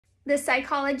The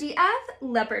psychology of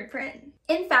leopard print.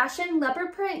 In fashion,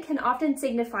 leopard print can often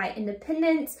signify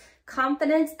independence,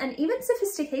 confidence, and even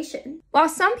sophistication. While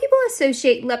some people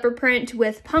associate leopard print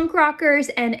with punk rockers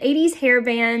and 80s hair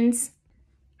bands,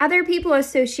 other people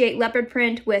associate leopard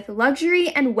print with luxury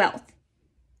and wealth.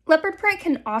 Leopard print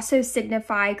can also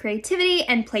signify creativity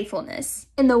and playfulness.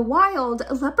 In the wild,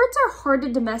 leopards are hard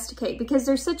to domesticate because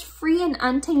they're such free and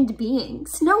untamed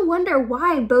beings. No wonder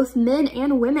why both men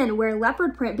and women wear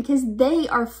leopard print, because they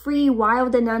are free,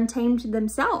 wild, and untamed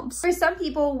themselves. For some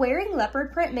people, wearing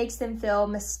leopard print makes them feel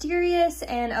mysterious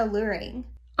and alluring.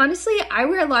 Honestly, I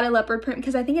wear a lot of leopard print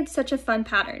because I think it's such a fun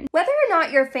pattern. Whether or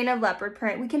not you're a fan of leopard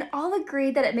print, we can all agree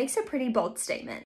that it makes a pretty bold statement.